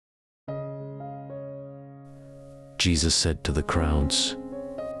Jesus said to the crowds,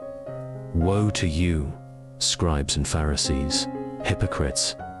 "Woe to you, scribes and Pharisees,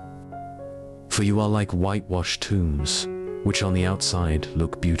 hypocrites! For you are like whitewashed tombs, which on the outside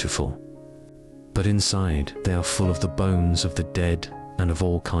look beautiful, but inside they are full of the bones of the dead and of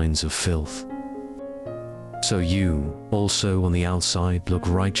all kinds of filth. So you also on the outside look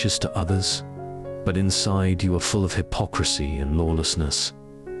righteous to others, but inside you are full of hypocrisy and lawlessness.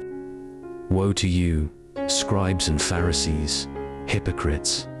 Woe to you, scribes and Pharisees,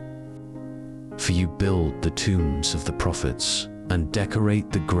 hypocrites! For you build the tombs of the prophets and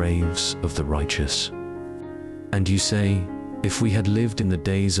decorate the graves of the righteous. And you say, if we had lived in the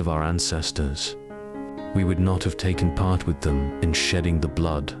days of our ancestors, we would not have taken part with them in shedding the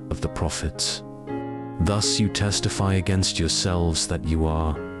blood of the prophets. Thus you testify against yourselves that you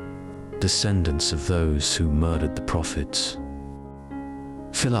are descendants of those who murdered the prophets.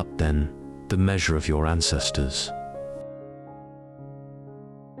 Fill up then the measure of your ancestors.